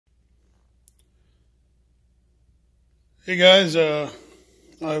Hey guys, I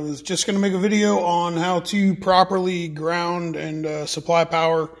was just going to make a video on how to properly ground and supply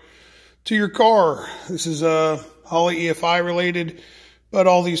power to your car. This is Holley EFI related, but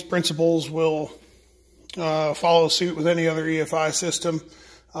all these principles will follow suit with any other EFI system.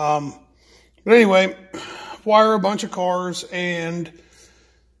 But anyway, wire a bunch of cars, and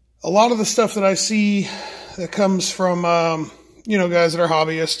a lot of the stuff that I see that comes from, guys that are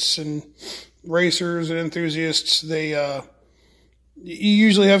hobbyists and racers and enthusiasts, you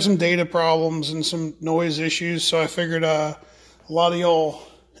usually have some data problems and some noise issues. So I figured a lot of y'all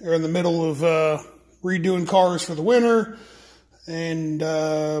are in the middle of redoing cars for the winter, and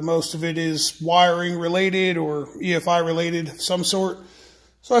most of it is wiring related or EFI related of some sort.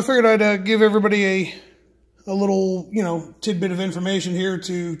 So I figured I'd give everybody a little, tidbit of information here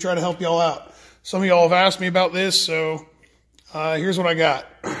to try to help y'all out. Some of y'all have asked me about this, so here's what I got.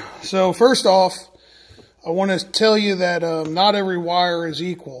 So first off, I want to tell you that not every wire is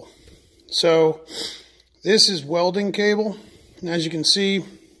equal. So this is welding cable, and as you can see,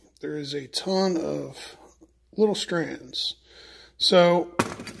 there is a ton of little strands. So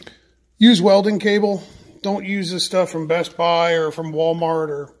use welding cable. Don't use this stuff from Best Buy or from Walmart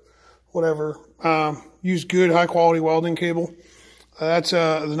or whatever. Use good, high-quality welding cable. That's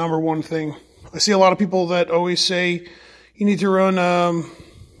the number one thing. I see a lot of people that always say you need to run,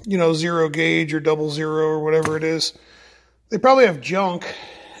 zero gauge or double zero or whatever it is. They probably have junk,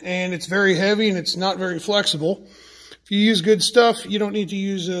 and it's very heavy and it's not very flexible. If you use good stuff, you don't need to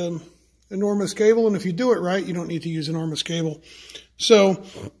use enormous cable, and if you do it right, you don't need to use enormous cable. So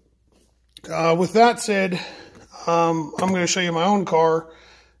with that said, I'm going to show you my own car,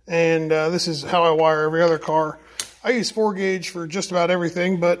 and this is how I wire every other car. I use 4 gauge for just about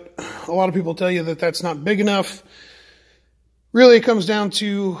everything, but a lot of people tell you that that's not big enough. Really, it comes down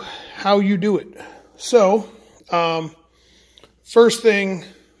to how you do it. So, first thing,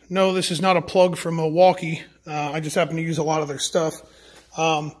 no, this is not a plug from Milwaukee. I just happen to use a lot of their stuff.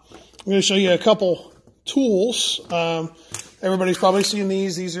 I'm going to show you a couple tools. Everybody's probably seen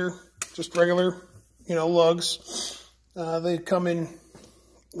these. These are just regular, lugs. They come in,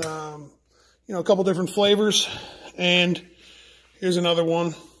 a couple different flavors. And here's another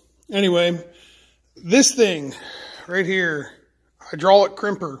one. Anyway, this thing right here, hydraulic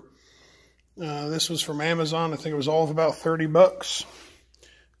crimper. This was from Amazon. I think it was all of about 30 bucks.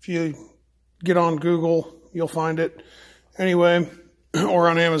 If you get on Google, you'll find it. Anyway, or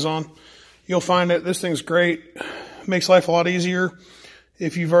on Amazon, you'll find it. This thing's great. Makes life a lot easier.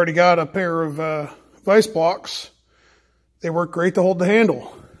 If you've already got a pair of vice blocks, they work great to hold the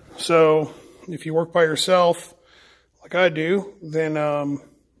handle. So if you work by yourself, like I do, then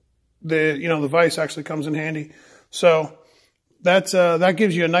the vise actually comes in handy. So that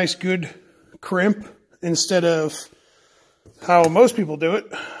gives you a nice good crimp instead of how most people do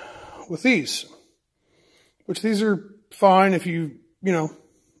it with these, which these are fine if you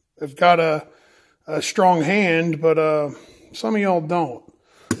have got a strong hand, but some of y'all don't.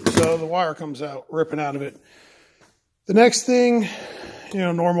 So the wire comes out ripping out of it. The next thing,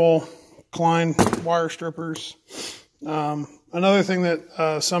 normal Klein wire strippers. Another thing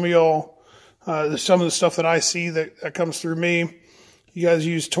that some of y'all, some of the stuff that I see that comes through me, you guys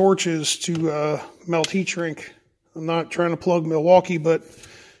use torches to melt heat shrink. I'm not trying to plug Milwaukee, but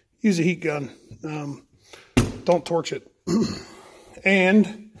use a heat gun. Don't torch it.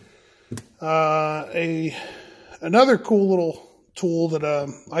 And another cool little tool that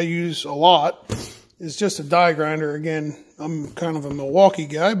I use a lot is just a die grinder. Again, I'm kind of a Milwaukee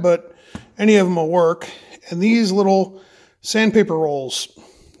guy, but any of them will work. And these little sandpaper rolls.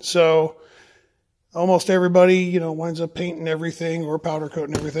 So almost everybody, winds up painting everything or powder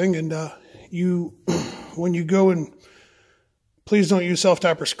coating everything. And when you go and, please don't use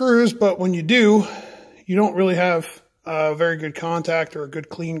self-tapper screws, but when you do, you don't really have a very good contact or a good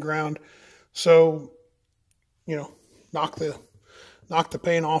clean ground. So, knock the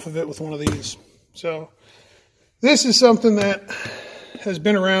paint off of it with one of these. So this is something that has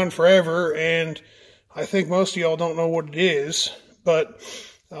been around forever, and I think most of y'all don't know what it is, but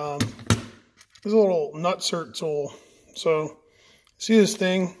there's a little nutsert tool. So see this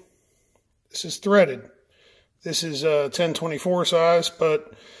thing? This is threaded. This is 1024 size,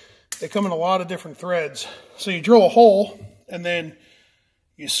 but they come in a lot of different threads. So you drill a hole, and then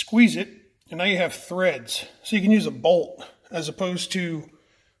you squeeze it, and now you have threads. So you can use a bolt as opposed to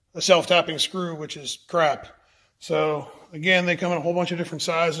a self-tapping screw, which is crap. So again, they come in a whole bunch of different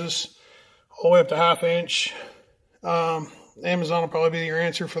sizes, all the way up to 1/2 inch. Amazon will probably be your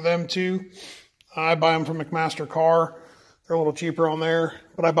answer for them too. I buy them from McMaster Car. They're a little cheaper on there,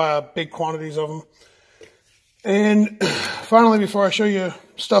 but I buy big quantities of them. And finally, before I show you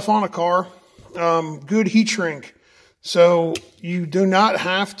stuff on a car, good heat shrink. So you do not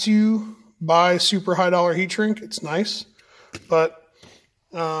have to buy super high dollar heat shrink. It's nice, but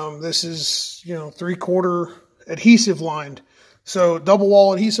this is, 3/4 adhesive lined. So double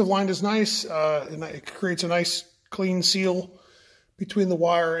wall adhesive lined is nice, and it creates a nice clean seal between the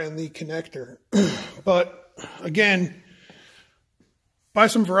wire and the connector. But again, buy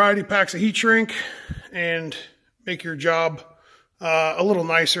some variety packs of heat shrink and make your job a little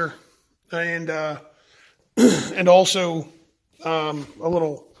nicer, and also a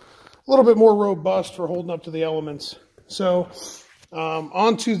little bit more robust for holding up to the elements. So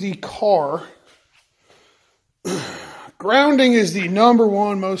onto the car. Grounding is the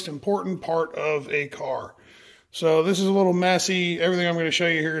 #1 most important part of a car. So this is a little messy. Everything I'm going to show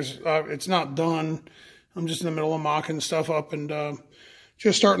you here is it's not done. I'm just in the middle of mocking stuff up and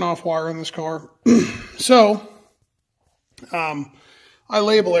just starting off wiring this car. So I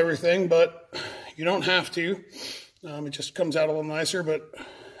label everything, but you don't have to. It just comes out a little nicer. But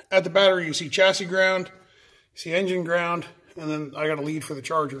at the battery, you see chassis ground, you see engine ground, and then I got a lead for the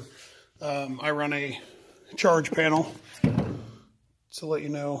charger. I run a charge panel to let you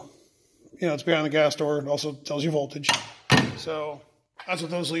know, it's behind the gas door. It also tells you voltage. So that's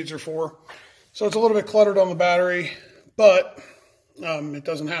what those leads are for. So it's a little bit cluttered on the battery, but it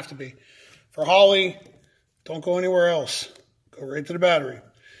doesn't have to be. For Holley, don't go anywhere else. Go right to the battery.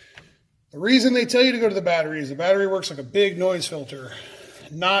 The reason they tell you to go to the battery is the battery works like a big noise filter.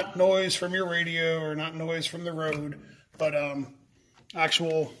 Not noise from your radio or not noise from the road, but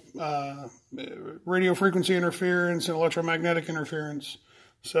actual radio frequency interference and electromagnetic interference.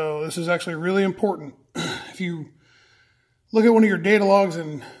 So this is actually really important. If you look at one of your data logs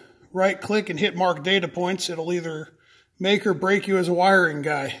and right click and hit mark data points, it'll either make or break you as a wiring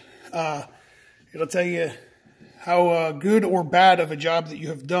guy. It'll tell you how good or bad of a job that you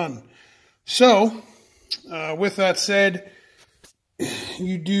have done. So with that said,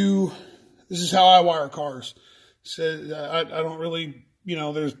 this is how I wire cars. So I don't really,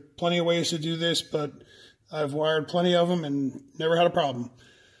 there's plenty of ways to do this, but I've wired plenty of them and never had a problem.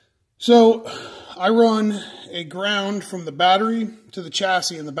 So I run a ground from the battery to the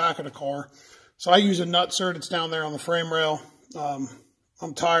chassis in the back of the car. So I use a nut cert. It's down there on the frame rail.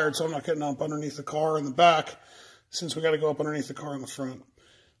 I'm tired, so I'm not getting up underneath the car in the back since we got to go up underneath the car in the front.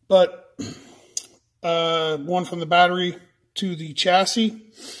 But one from the battery to the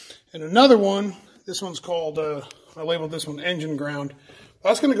chassis, and another one, this one's called, I labeled this one engine ground.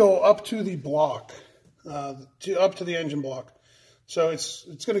 That's going to go up to the block, up to the engine block. So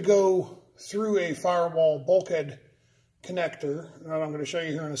it's going to go through a firewall bulkhead connector, and I'm going to show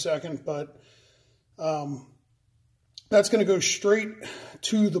you here in a second, but that's going to go straight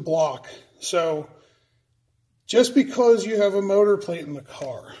to the block. So just because you have a motor plate in the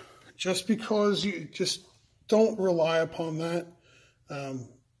car, just because you just don't rely upon that,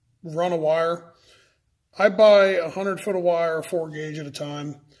 run a wire. I buy 100 foot of wire, 4 gauge at a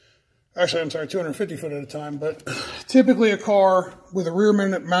time. Actually, I'm sorry, 250 foot at a time. But typically a car with a rear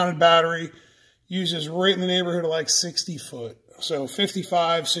mounted battery uses right in the neighborhood of like 60 foot. So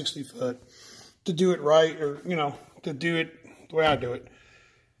 55, 60 foot to do it right, or, to do it the way I do it.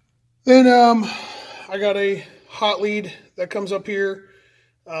 Then I got a hot lead that comes up here.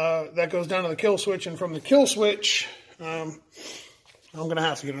 That goes down to the kill switch. And from the kill switch, I'm going to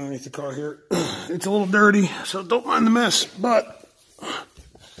have to get underneath the car here. It's a little dirty, so don't mind the mess. But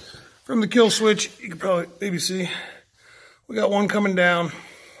from the kill switch, you can probably maybe see, we got one coming down,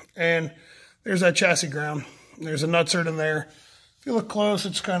 and there's that chassis ground. There's a nutsert in there. If you look close,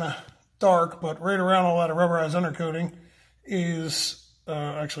 it's kind of dark, but right around all that rubberized undercoating is,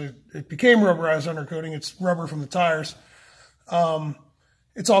 actually, it became rubberized undercoating. It's rubber from the tires.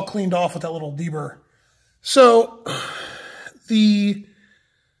 It's all cleaned off with that little deburr. So we've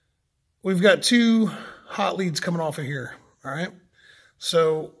got 2 hot leads coming off of here, all right?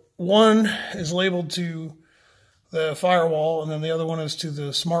 So one is labeled to the firewall, and then the other one is to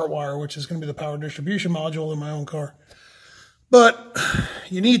the smart wire, which is going to be the power distribution module in my own car. But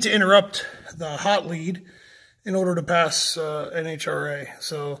you need to interrupt the hot lead in order to pass NHRA.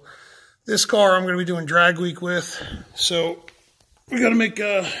 So this car I'm going to be doing drag week with, so we got to make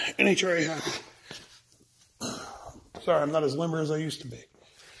NHRA happy. Sorry, I'm not as limber as I used to be.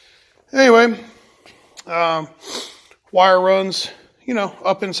 Anyway, wire runs,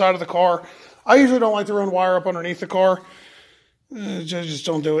 up inside of the car. I usually don't like to run wire up underneath the car. Just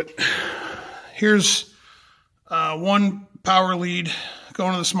don't do it. Here's one power lead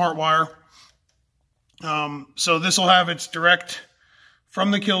going to the smart wire. So this will have its direct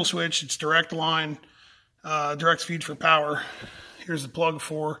from the kill switch, its direct line direct feed for power. Here's the plug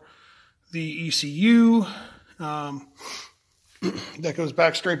for the ECU. That goes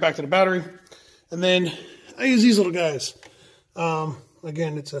back straight back to the battery. And then I use these little guys.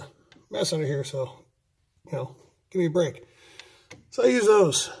 Again, it's a mess under here, so, you know, give me a break. So I use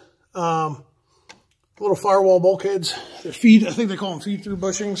those. Little firewall bulkheads. They're feed, I think they call them feed-through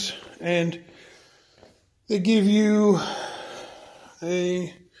bushings. And they give you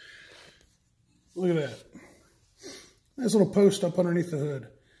a, look at that. Nice little post up underneath the hood.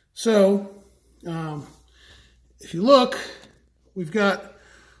 So, if you look, we've got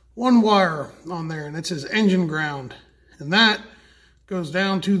one wire on there, and it says engine ground. And that goes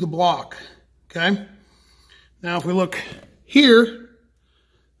down to the block, okay? Now, if we look here,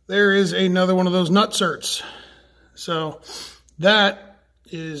 there is another one of those nut certs. So that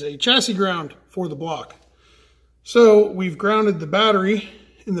is a chassis ground for the block. So we've grounded the battery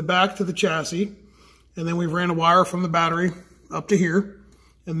in the back to the chassis, and then we ran a wire from the battery up to here.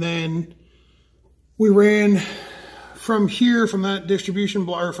 And then we ran from here, from that distribution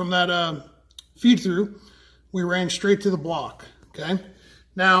block, or from that feed through, we ran straight to the block, okay?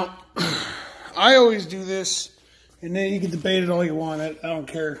 Now, I always do this, and then you can debate it all you want. I don't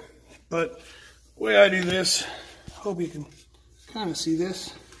care. But the way I do this, hope you can kind of see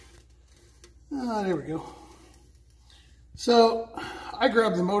this. There we go. So I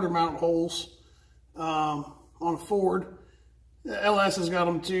grabbed the motor mount holes on a Ford. The LS has got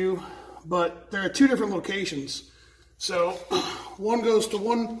them too, but they're at two different locations. So one goes to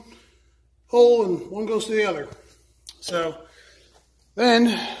one hole and one goes to the other. So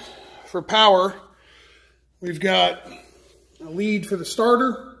then for power, we've got a lead for the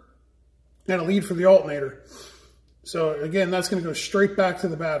starter and a lead for the alternator. So again, that's going to go straight back to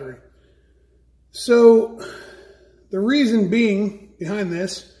the battery. So the reason being behind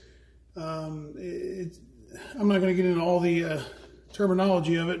this, I'm not going to get into all the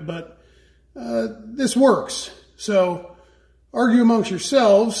terminology of it, but this works. So argue amongst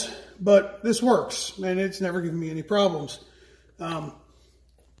yourselves, but this works, and it's never given me any problems.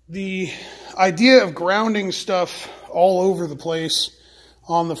 The idea of grounding stuff all over the place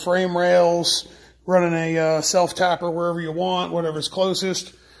on the frame rails, running a self-tapper wherever you want, whatever's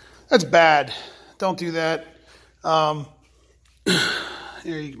closest, that's bad. Don't do that.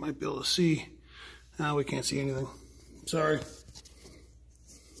 Here, you might be able to see. No, we can't see anything. Sorry.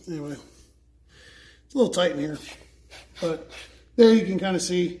 Anyway, it's a little tight in here, but there you can kind of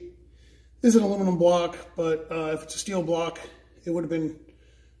see. This is an aluminum block, but if it's a steel block, it would have been,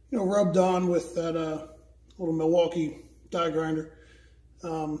 you know, rubbed on with that little Milwaukee die grinder.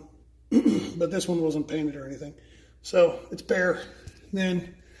 But this one wasn't painted or anything, so it's bare. And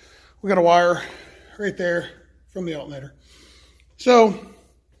then we got a wire right there from the alternator. So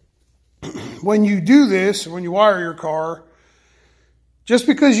when you do this, when you wire your car, just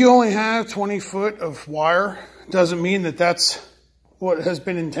because you only have 20 foot of wire doesn't mean that that's what has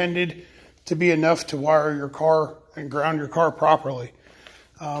been intended to be enough to wire your car and ground your car properly.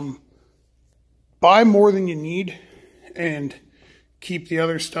 Buy more than you need and keep the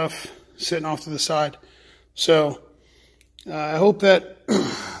other stuff sitting off to the side. So I hope that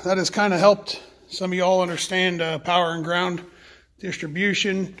that has kind of helped some of y'all understand power and ground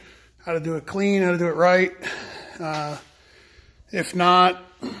distribution, how to do it clean, how to do it right. If not,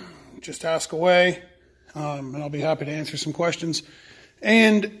 just ask away, and I'll be happy to answer some questions.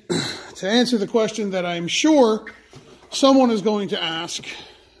 And to answer the question that I'm sure someone is going to ask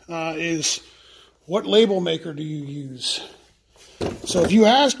is, what label maker do you use? So if you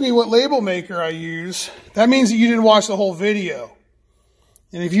ask me what label maker I use, that means that you didn't watch the whole video.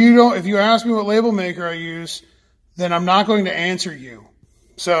 And if you ask me what label maker I use, then I'm not going to answer you.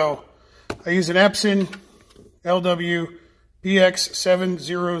 So I use an Epson LW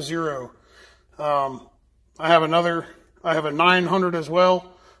BX700. I have a 900 as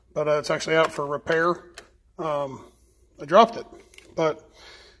well, but it's actually out for repair. I dropped it. But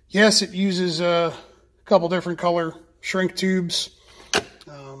yes, it uses a couple different color shrink tubes.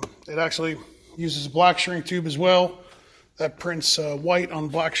 It actually uses a black shrink tube as well. That prints white on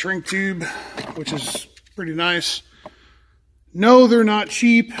black shrink tube, which is pretty nice. No, they're not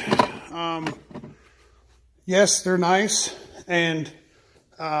cheap. Yes, they're nice. And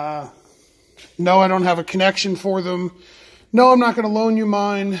no, I don't have a connection for them. No, I'm not going to loan you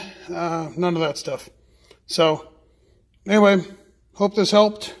mine. None of that stuff. So anyway, hope this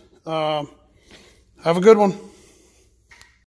helped. Have a good one.